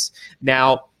decrease.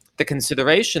 Now, the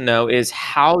consideration, though, is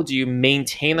how do you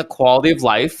maintain a quality of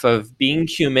life of being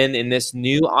human in this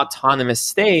new autonomous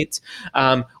state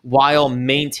while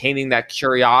maintaining that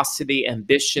curiosity,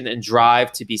 ambition, and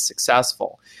drive to be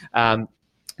successful?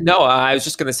 No, I was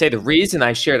just going to say the reason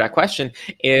I share that question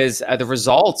is the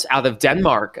results out of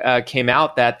Denmark came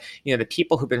out that the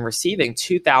people who've been receiving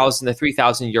 2,000 to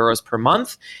 3,000 euros per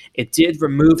month, it did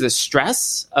remove the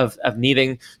stress of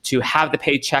needing to have the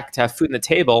paycheck to have food on the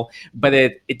table, but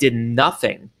it did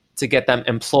nothing to get them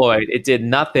employed. It did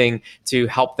nothing to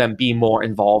help them be more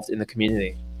involved in the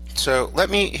community. So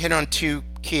let me hit on two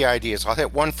key ideas. I'll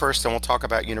hit one first, then we'll talk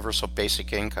about universal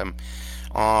basic income.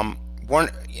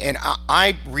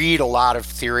 I read a lot of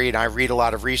theory and I read a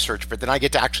lot of research, but then I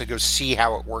get to actually go see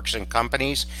how it works in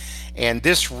companies. And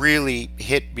this really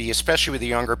hit me, especially with the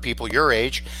younger people your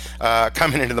age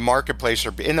coming into the marketplace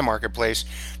or in the marketplace.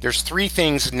 There's three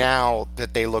things now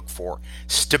that they look for: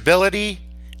 stability,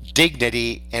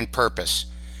 dignity, and purpose.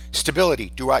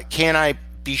 Stability. Can I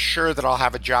be sure that I'll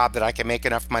have a job, that I can make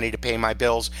enough money to pay my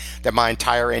bills, that my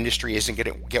entire industry isn't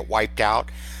going to get wiped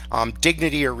out?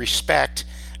 Dignity or respect.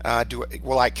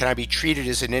 Can I be treated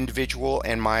as an individual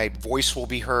and my voice will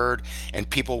be heard and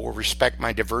people will respect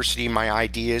my diversity, my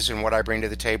ideas, and what I bring to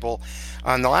the table?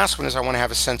 And the last one is I want to have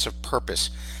a sense of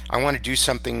purpose. I want to do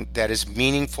something that is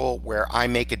meaningful where I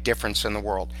make a difference in the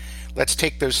world. Let's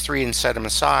take those three and set them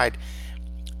aside.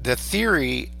 The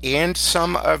theory and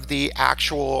some of the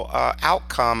actual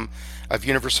outcome of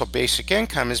universal basic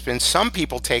income has been some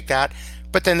people take that,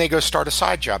 but then they go start a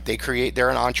side job. They're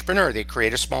an entrepreneur. They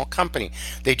create a small company.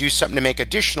 They do something to make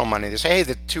additional money. They say, hey,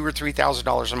 the $2,000 or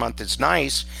 $3,000 a month is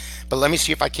nice, but let me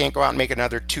see if I can't go out and make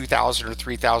another $2,000 or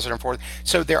 $3,000 or $4,000.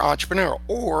 So they're entrepreneurial.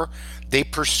 Or they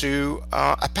pursue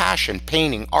a passion,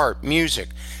 painting, art, music,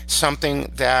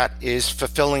 something that is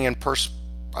fulfilling and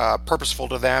purposeful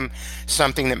to them,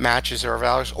 something that matches their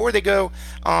values. Or they go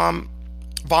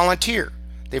volunteer.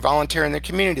 They volunteer in their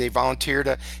community. They volunteer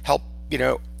to help,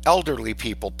 elderly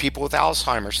people with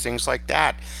Alzheimer's, things like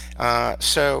that.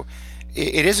 So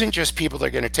it isn't just people that are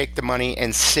going to take the money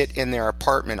and sit in their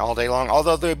apartment all day long,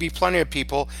 although there'll be plenty of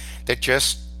people that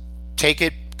just take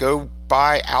it, go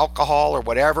buy alcohol or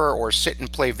whatever, or sit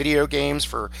and play video games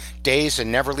for days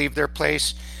and never leave their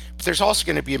place. But there's also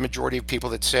going to be a majority of people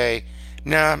that say,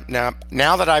 no,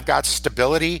 now that I've got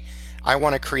stability, I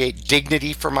want to create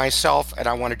dignity for myself, and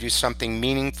I want to do something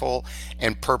meaningful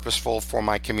and purposeful for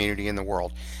my community in the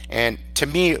world. And to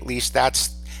me, at least,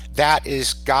 that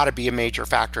is got to be a major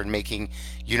factor in making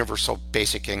universal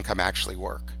basic income actually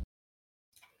work.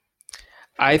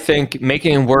 I think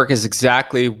making it work is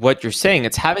exactly what you're saying.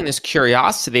 It's having this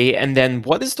curiosity, and then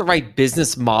what is the right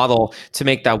business model to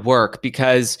make that work?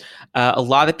 Because a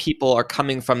lot of people are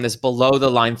coming from this below the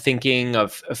line thinking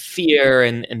of fear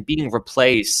and being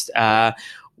replaced.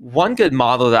 One good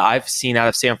model that I've seen out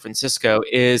of San Francisco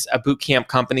is a boot camp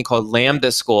company called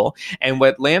Lambda School. And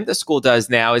what Lambda School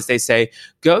does now is they say,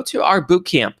 go to our boot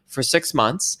camp for 6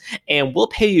 months and we'll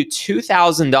pay you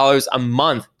 $2,000 a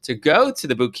month to go to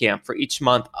the boot camp for each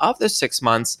month of the 6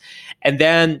 months. And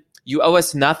then you owe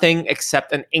us nothing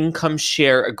except an income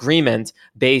share agreement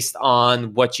based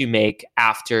on what you make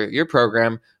after your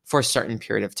program for a certain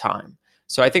period of time.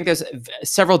 So I think there's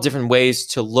several different ways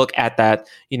to look at that,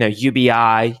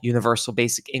 UBI, universal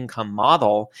basic income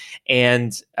model.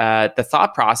 And the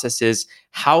thought process is,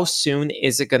 how soon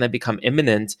is it going to become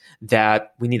imminent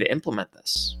that we need to implement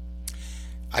this?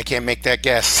 I can't make that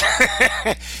guess.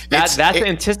 That's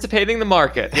anticipating the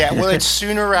market. Yeah, well, it's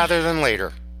sooner rather than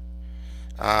later.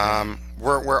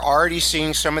 We're already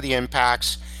seeing some of the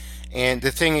impacts. And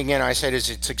the thing, again, I said, is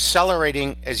it's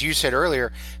accelerating, as you said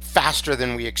earlier, faster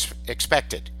than we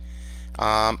expected.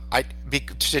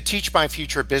 To teach my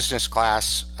future business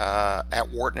class at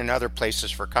Wharton and other places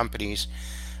for companies,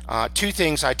 Two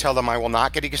things I tell them: I will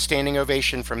not get a standing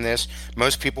ovation from this.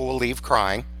 Most people will leave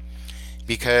crying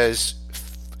because,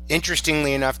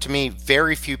 interestingly enough to me,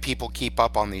 very few people keep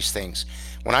up on these things.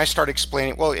 When I start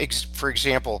explaining, well, for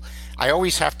example, I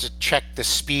always have to check the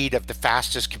speed of the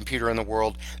fastest computer in the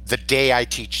world the day I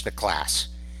teach the class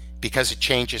because it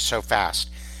changes so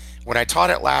fast. When I taught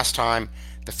it last time,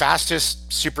 the fastest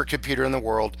supercomputer in the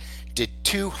world did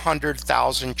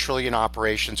 200,000 trillion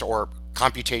operations or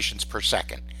computations per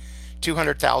second.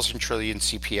 200,000 trillion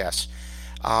CPS.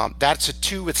 That's a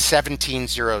 2 with 17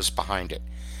 zeros behind it.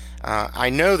 I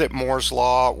know that Moore's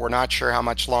Law, we're not sure how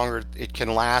much longer it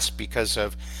can last because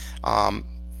of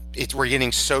we're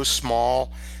getting so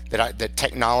small that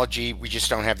technology, we just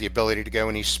don't have the ability to go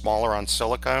any smaller on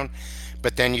silicon.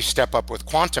 But then you step up with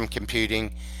quantum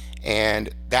computing, and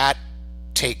that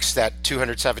takes that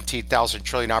 217,000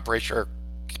 trillion operation or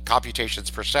computations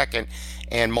per second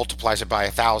and multiplies it by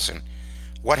 1,000.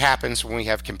 What happens when we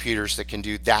have computers that can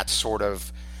do that sort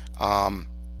of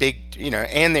big,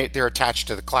 and they're attached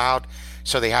to the cloud,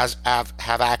 so they have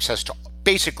access to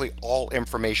basically all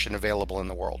information available in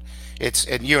the world.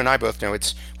 And you and I both know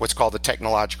it's what's called the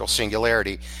technological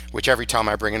singularity, which every time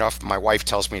I bring it up, my wife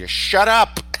tells me to shut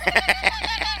up.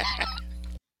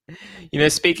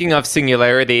 Speaking of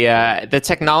singularity, the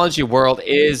technology world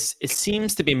it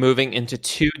seems to be moving into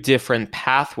two different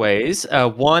pathways.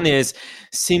 One is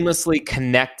seamlessly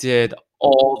connected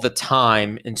all the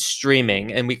time in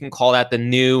streaming, and we can call that the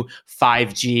new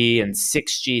 5G and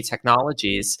 6G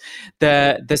technologies.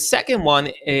 The second one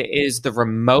is the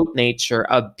remote nature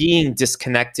of being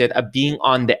disconnected, of being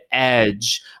on the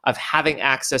edge, of having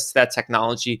access to that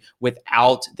technology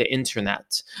without the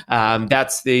internet.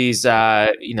 That's these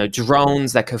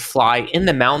drones that could fly in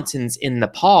the mountains in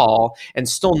Nepal and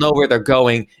still know where they're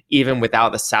going even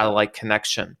without a satellite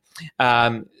connection.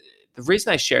 The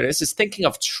reason I share this is thinking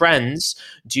of trends.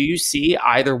 Do you see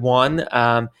either one,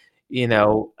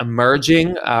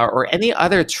 emerging or any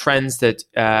other trends that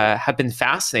have been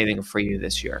fascinating for you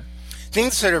this year?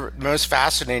 Things that are most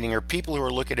fascinating are people who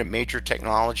are looking at major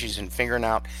technologies and figuring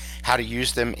out how to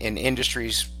use them in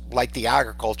industries like the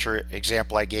agriculture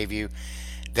example I gave you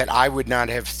that I would not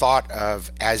have thought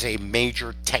of as a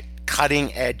major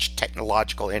cutting edge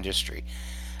technological industry.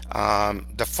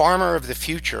 The farmer of the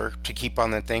future, to keep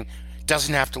on that thing,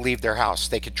 doesn't have to leave their house.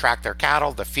 They could track their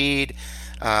cattle, the feed,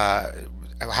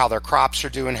 how their crops are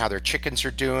doing, how their chickens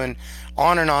are doing,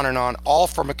 on and on and on, all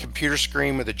from a computer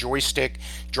screen with a joystick,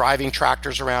 driving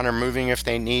tractors around or moving if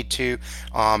they need to,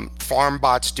 farm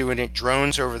bots doing it,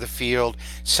 drones over the field,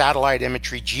 satellite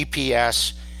imagery,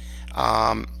 GPS,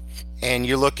 and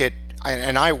you look at,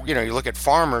 you look at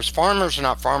farmers. Farmers are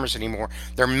not farmers anymore.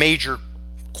 They're major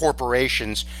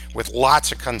corporations with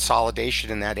lots of consolidation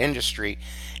in that industry.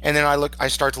 And then I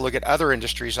start to look at other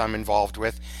industries I'm involved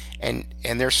with, and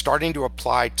they're starting to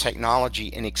apply technology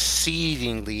in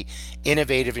exceedingly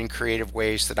innovative and creative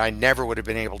ways that I never would have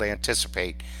been able to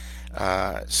anticipate.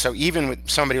 So even with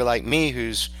somebody like me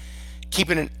who's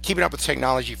keeping up with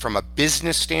technology from a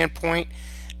business standpoint,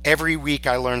 every week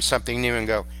I learn something new and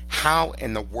go, how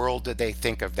in the world did they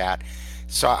think of that?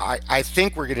 So I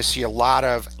think we're going to see a lot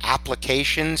of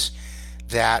applications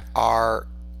that are,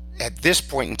 at this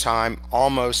point in time,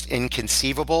 almost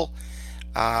inconceivable,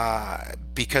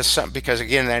 because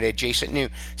again, that adjacent new,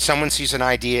 someone sees an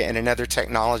idea in another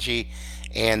technology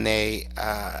and they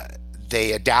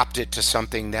adapt it to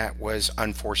something that was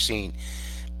unforeseen.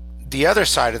 The other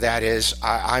side of that is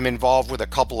I'm involved with a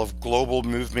couple of global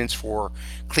movements for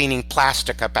cleaning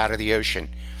plastic up out of the ocean,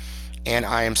 and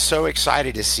I am so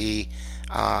excited to see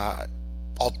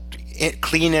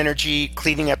clean energy,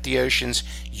 cleaning up the oceans,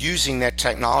 using that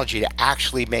technology to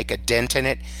actually make a dent in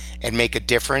it and make a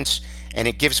difference. And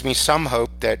it gives me some hope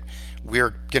that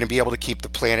we're going to be able to keep the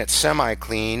planet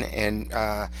semi-clean and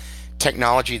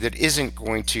technology that isn't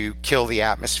going to kill the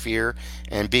atmosphere,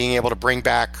 and being able to bring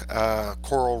back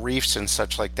coral reefs and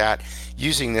such like that,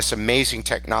 using this amazing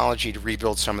technology to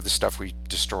rebuild some of the stuff we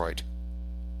destroyed.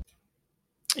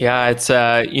 Yeah, it's,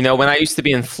 when I used to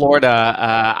be in Florida,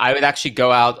 I would actually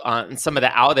go out on some of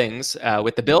the outings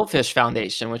with the Billfish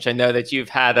Foundation, which I know that you've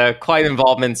had quite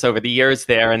involvements over the years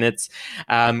there. And it's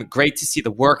great to see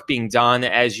the work being done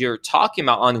as you're talking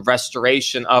about on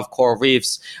restoration of coral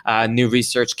reefs. New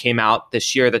research came out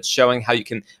this year that's showing how you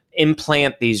can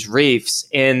implant these reefs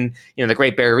in the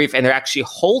Great Barrier Reef, and they're actually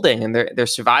holding and they're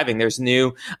surviving. There's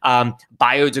new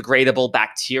biodegradable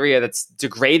bacteria that's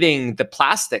degrading the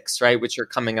plastics, right, which are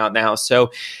coming out now.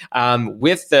 So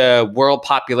with the world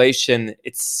population,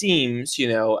 it seems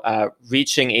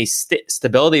reaching a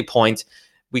stability point,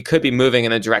 we could be moving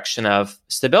in a direction of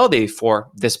stability for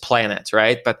this planet,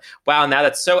 right? But wow, now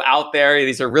that's so out there.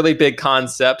 These are really big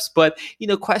concepts, but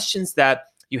questions that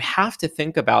you have to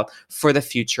think about for the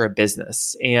future of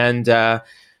business. And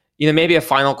maybe a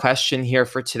final question here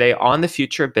for today on the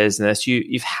future of business.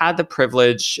 You've had the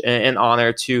privilege and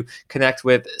honor to connect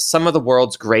with some of the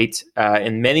world's great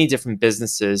in many different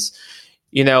businesses.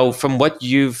 From what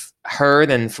you've heard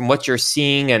and from what you're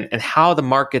seeing and how the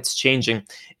market's changing,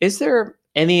 is there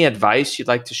any advice you'd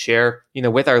like to share,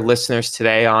 with our listeners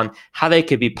today on how they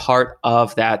could be part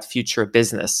of that future of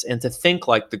business and to think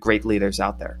like the great leaders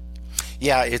out there?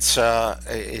 Yeah, it's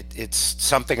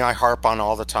something I harp on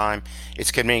all the time. It's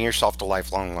committing yourself to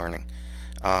lifelong learning.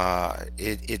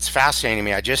 It's fascinating to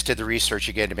me. I just did the research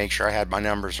again to make sure I had my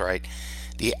numbers right.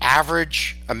 The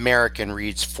average American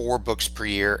reads 4 books per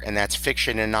year, and that's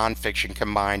fiction and nonfiction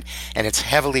combined, and it's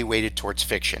heavily weighted towards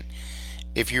fiction.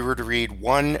 If you were to read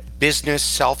one business,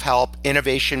 self-help,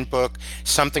 innovation book,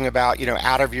 something about,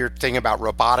 out of your thing about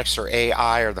robotics or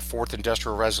AI or the fourth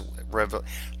industrial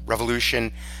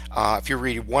revolution, if you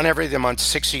read one every other month,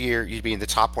 6 a year, you'd be in the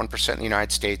top 1% in the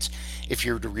United States. If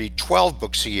you were to read 12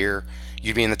 books a year,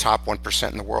 you'd be in the top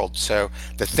 1% in the world. So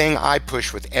the thing I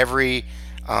push with every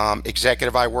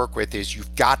executive I work with is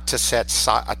you've got to set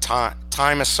a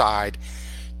time aside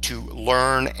to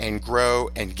learn and grow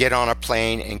and get on a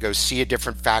plane and go see a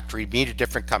different factory, meet a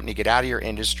different company, get out of your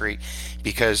industry,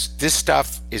 because this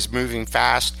stuff is moving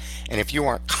fast. And if you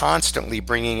aren't constantly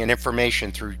bringing in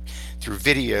information through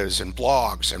videos and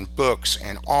blogs and books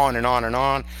and on and on and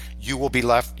on, you will get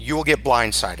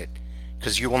blindsided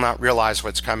because you will not realize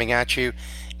what's coming at you.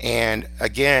 And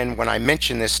again, when I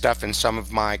mention this stuff in some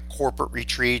of my corporate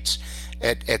retreats,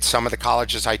 at some of the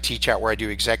colleges I teach at where I do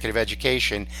executive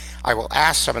education, I will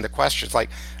ask some of the questions.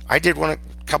 Like I did one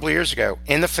a couple of years ago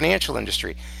in the financial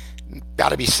industry, got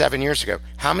to be 7 years ago.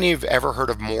 How many have ever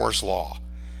heard of Moore's Law?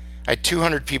 I had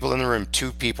 200 people in the room,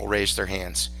 2 people raised their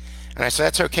hands. And I said,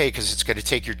 that's okay because it's going to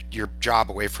take your job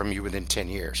away from you within 10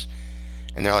 years.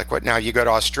 And they're like, what? Now you go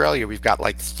to Australia, we've got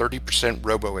like 30%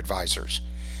 robo-advisors.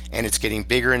 And it's getting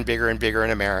bigger and bigger and bigger in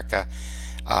America.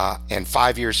 And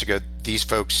 5 years ago, these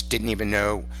folks didn't even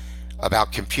know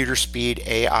about computer speed,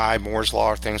 AI, Moore's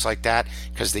Law, or things like that,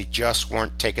 because they just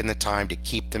weren't taking the time to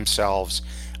keep themselves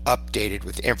updated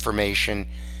with information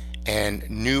and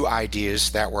new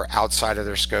ideas that were outside of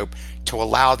their scope to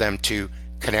allow them to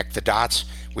connect the dots,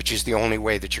 which is the only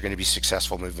way that you're going to be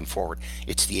successful moving forward.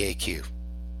 It's the AQ.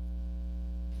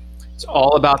 It's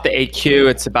all about the AQ.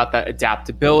 It's about that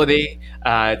adaptability.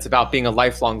 It's about being a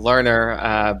lifelong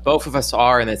learner. Both of us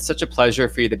are, and it's such a pleasure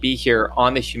for you to be here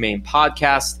on the Humane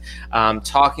Podcast,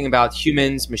 talking about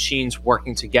humans, machines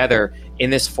working together in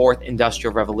this fourth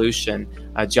industrial revolution.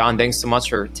 John, thanks so much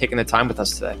for taking the time with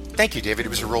us today. Thank you, David. It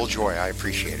was a real joy. I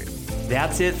appreciate it.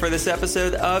 That's it for this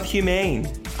episode of Humane.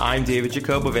 I'm David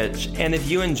Jakobovich, and if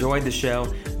you enjoyed the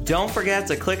show, don't forget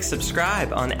to click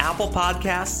subscribe on Apple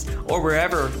Podcasts or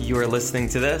wherever you are listening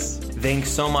to this. Thanks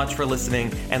so much for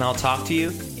listening, and I'll talk to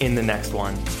you in the next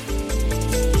one.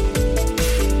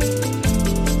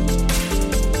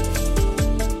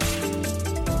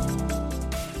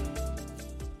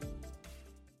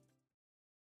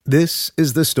 This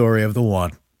is the story of the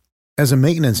one. As a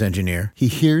maintenance engineer, he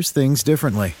hears things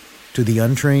differently. To the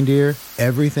untrained ear,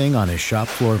 everything on his shop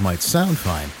floor might sound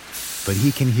fine, but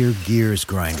he can hear gears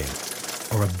grinding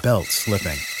or a belt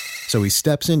slipping. So he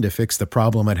steps in to fix the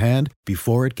problem at hand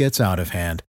before it gets out of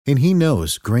hand. And he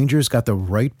knows Grainger's got the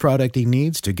right product he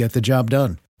needs to get the job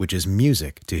done, which is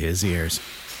music to his ears.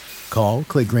 Call,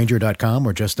 click Grainger.com,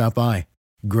 or just stop by.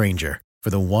 Grainger,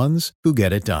 for the ones who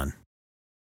get it done.